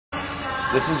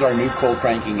This is our new cold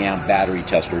cranking amp battery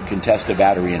tester. It can test a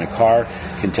battery in a car,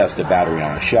 can test a battery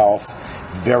on a shelf.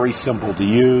 Very simple to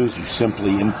use. You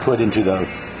simply input into the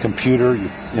computer,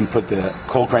 you input the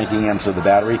cold cranking amps of the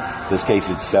battery. In this case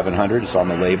it's 700, it's on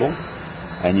the label.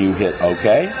 And you hit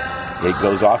OK. It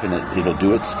goes off and it'll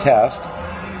do its test.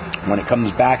 When it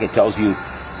comes back, it tells you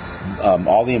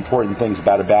all the important things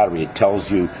about a battery. It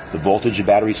tells you the voltage the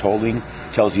battery's holding,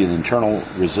 tells you the internal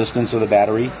resistance of the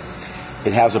battery.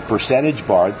 It has a percentage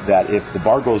bar that if the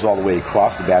bar goes all the way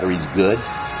across, the battery's good.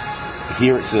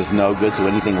 Here it says no good, so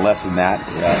anything less than that,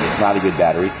 it's not a good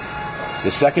battery.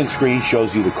 The second screen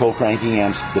shows you the cold cranking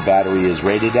amps the battery is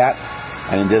rated at,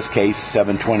 and in this case,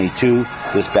 722.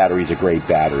 This battery is a great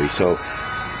battery. So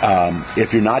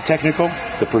if you're not technical,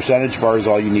 the percentage bar is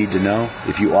all you need to know.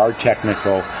 If you are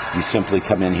technical, you simply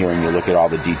come in here and you look at all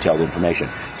the detailed information.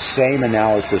 Same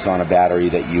analysis on a battery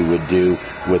that you would do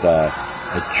with a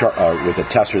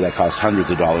tester that costs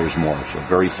hundreds of dollars more. So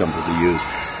very simple to use.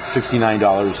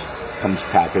 $69 comes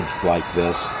packaged like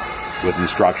this with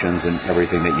instructions and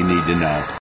everything that you need to know.